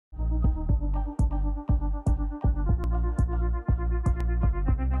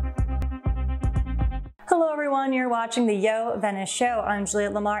everyone, you're watching the Venice Show. I'm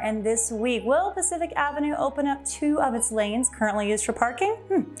Juliette Lamar, and this week, will Pacific Avenue open up 2 of its lanes currently used for parking?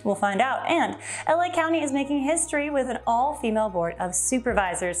 We'll find out. And LA County is making history with an all-female board of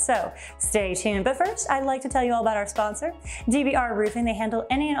supervisors, so stay tuned. But first, I'd like to tell you all about our sponsor, DBR Roofing. They handle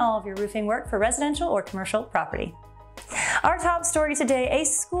any and all of your roofing work for residential or commercial property. Our top story today, a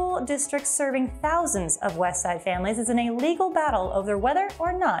school district serving thousands of West Side families is in a legal battle over whether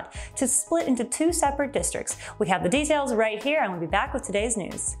or not to split into 2 separate districts. We have the details right here, and we'll be back with today's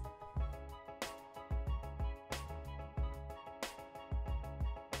news.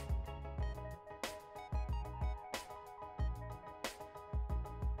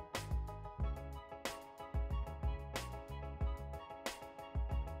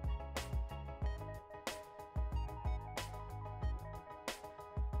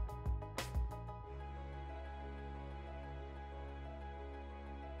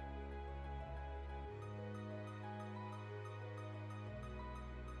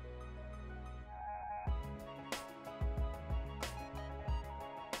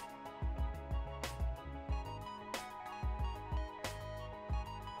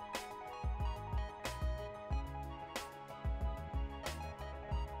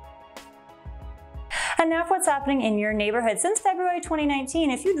 And now for what's happening in your neighborhood. Since February 2019,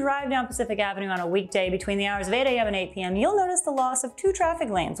 if you drive down Pacific Avenue on a weekday between the hours of 8 a.m. and 8 p.m., you'll notice the loss of 2 traffic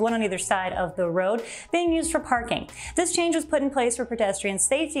lanes, one on either side of the road, being used for parking. This change was put in place for pedestrian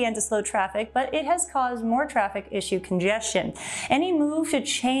safety and to slow traffic, but it has caused more traffic issue congestion. Any move to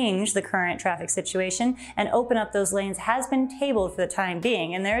change the current traffic situation and open up those lanes has been tabled for the time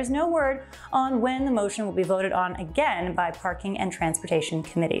being, and there is no word on when the motion will be voted on again by parking and transportation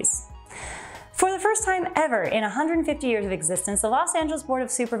committees. For the first time ever in 150 years of existence, the Los Angeles Board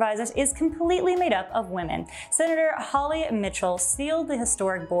of Supervisors is completely made up of women. Senator Holly Mitchell sealed the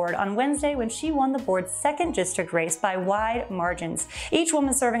historic board on Wednesday when she won the board's 2nd district race by wide margins. Each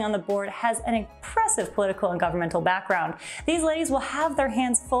woman serving on the board has an impressive political and governmental background. These ladies will have their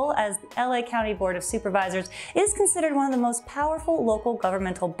hands full as the LA County Board of Supervisors is considered one of the most powerful local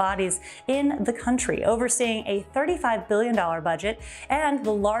governmental bodies in the country, overseeing a $35 billion budget and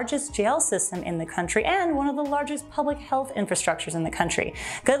the largest jail system in the country and one of the largest public health infrastructures in the country.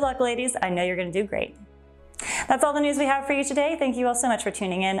 Good luck, ladies. I know you're going to do great. That's all the news we have for you today. Thank you all so much for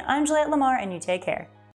tuning in. I'm Juliette Lamar, and you take care.